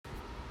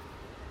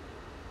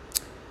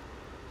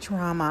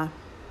Drama.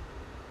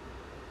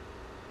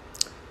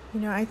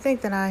 I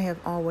think that I have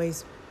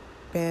always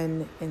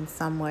been, in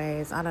some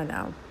ways, I don't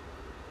know,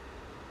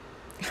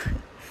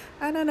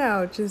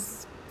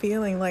 just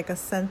feeling like a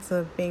sense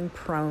of being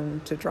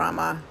prone to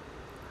drama.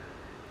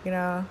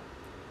 I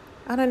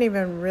don't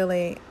even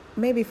really,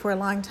 maybe for a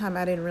long time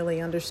I didn't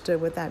really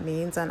understand what that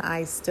means, and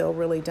I still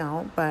really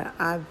don't, but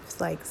I've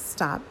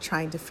stopped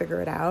trying to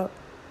figure it out,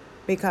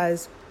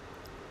 because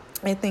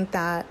I think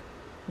that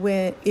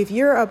if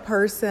you're a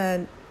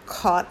person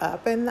caught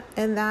up in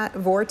that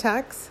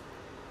vortex,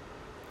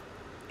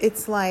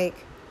 it's and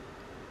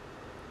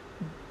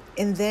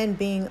then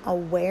being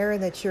aware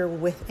that you're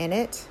within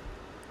it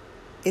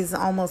is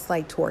almost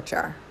like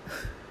torture.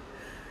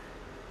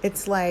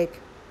 It's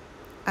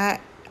I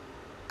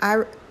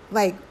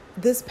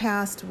this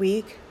past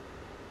week,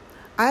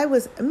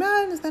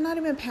 not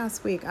even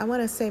past week, I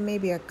want to say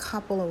maybe a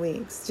couple of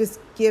weeks, just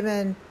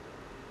given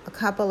a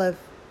couple of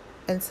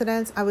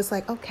incidents, I was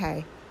like,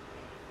 okay,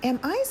 am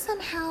I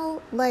somehow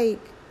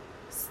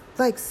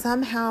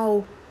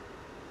somehow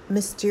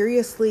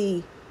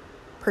mysteriously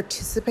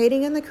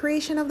participating in the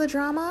creation of the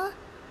drama?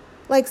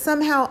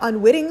 Somehow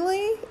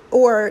unwittingly,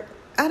 or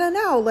I don't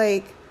know,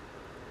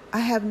 I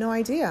have no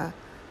idea.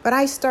 But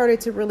I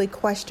started to really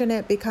question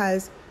it,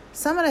 because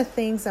some of the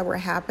things that were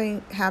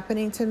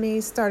happening to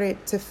me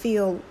started to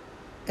feel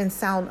and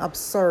sound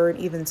absurd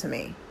even to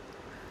me.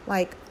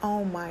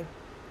 Oh my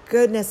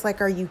goodness,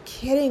 are you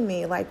kidding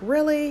me?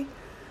 Really?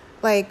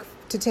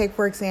 To take,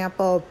 for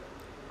example,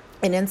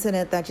 an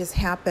incident that just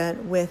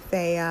happened with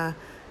a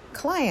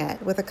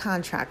client with a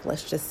contract,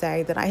 let's just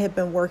say, that I had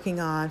been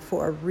working on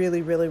for a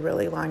really, really,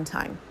 really long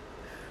time.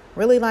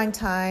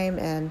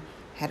 And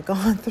had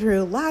gone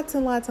through lots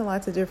and lots and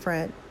lots of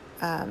different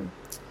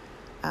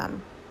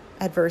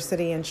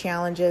adversity and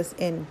challenges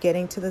in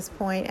getting to this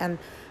point. And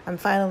I'm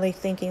finally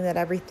thinking that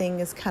everything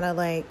is kind of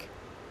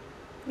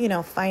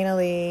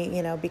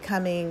finally,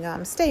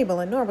 becoming stable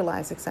and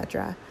normalized,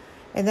 etc.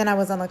 And then I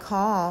was on the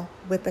call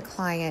with the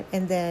client,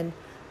 and then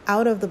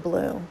out of the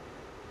blue,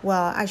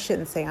 well, I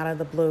shouldn't say out of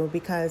the blue,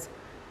 because,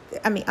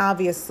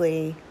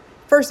 obviously,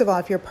 first of all,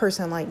 if you're a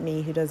person like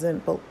me who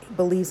doesn't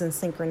believes in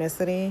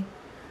synchronicity,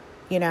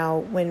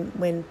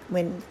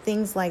 when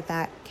things like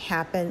that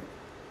happen,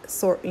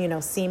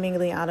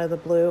 seemingly out of the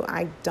blue,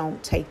 I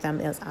don't take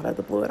them as out of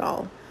the blue at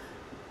all.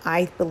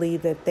 I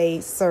believe that they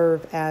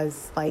serve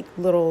as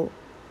little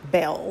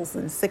bells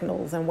and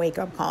signals and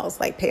wake-up calls,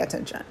 pay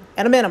attention.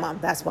 At a minimum,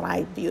 that's what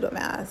I view them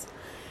as.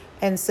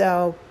 And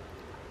so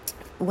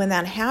when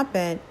that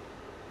happened,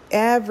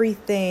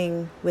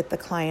 everything with the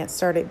client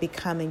started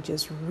becoming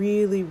just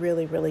really,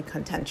 really, really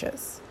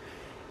contentious.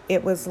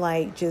 It was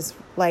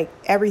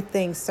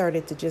everything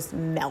started to just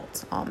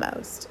melt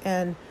almost.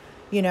 And,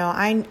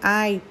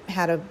 I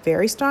had a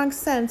very strong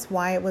sense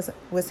why it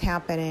was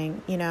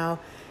happening,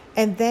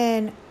 and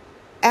then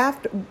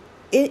after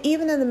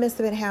even in the midst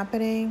of it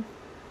happening,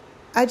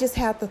 I just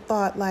had the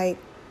thought,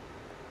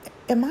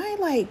 am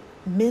I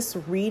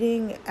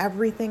misreading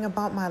everything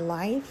about my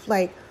life?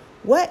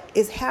 What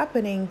is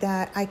happening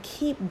that I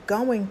keep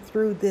going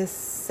through this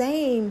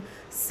same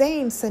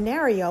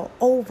scenario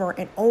over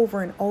and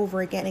over and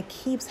over again? It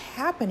keeps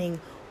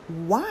happening.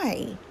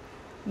 Why?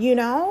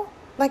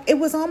 It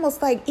was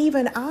almost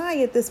even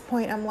I, at this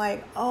point, I'm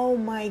oh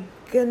my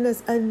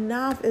goodness,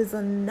 enough is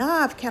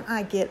enough. Can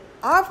I get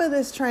off of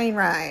this train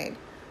ride?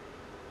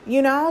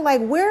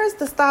 Where is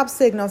the stop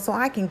signal so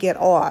I can get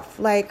off?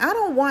 I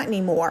don't want any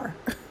more.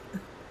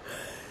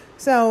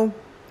 So,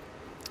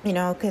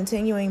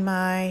 continuing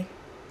my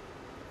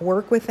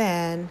work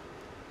within,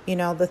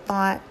 the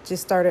thought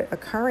just started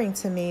occurring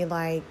to me,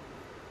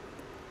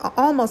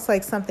 almost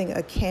something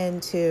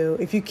akin to,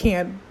 if you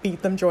can't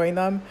beat them, join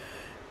them,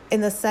 in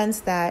the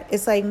sense that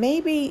it's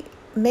maybe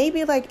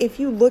if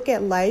you look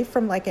at life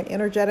from an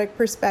energetic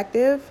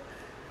perspective,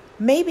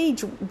 maybe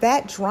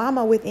that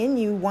drama within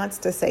you wants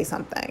to say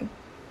something.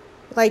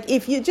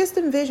 If you just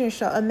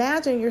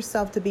imagine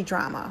yourself to be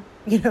drama,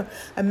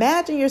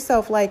 imagine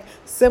yourself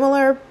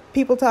similar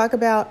people talk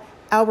about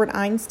Albert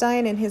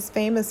Einstein and his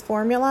famous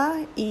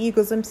formula,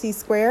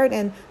 E=mc²,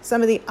 and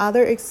some of the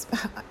other,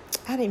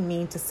 I didn't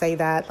mean to say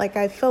that.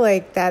 I feel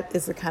that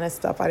is the kind of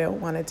stuff I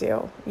don't want to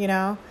do,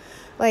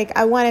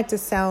 I want it to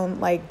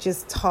sound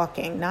just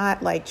talking,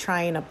 not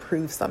trying to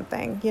prove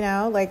something,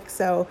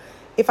 so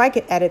if I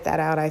could edit that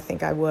out, I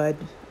think I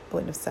wouldn't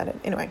have said it.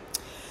 Anyway,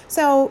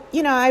 so,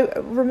 I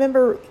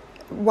remember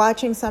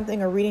watching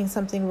something or reading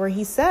something where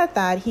he said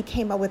that he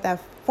came up with that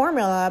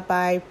formula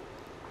by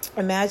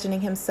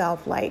imagining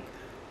himself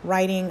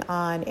riding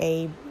on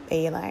a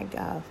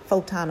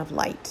photon of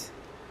light,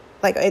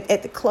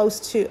 at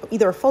close to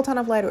either a photon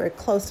of light or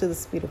close to the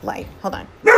speed of light. Hold on.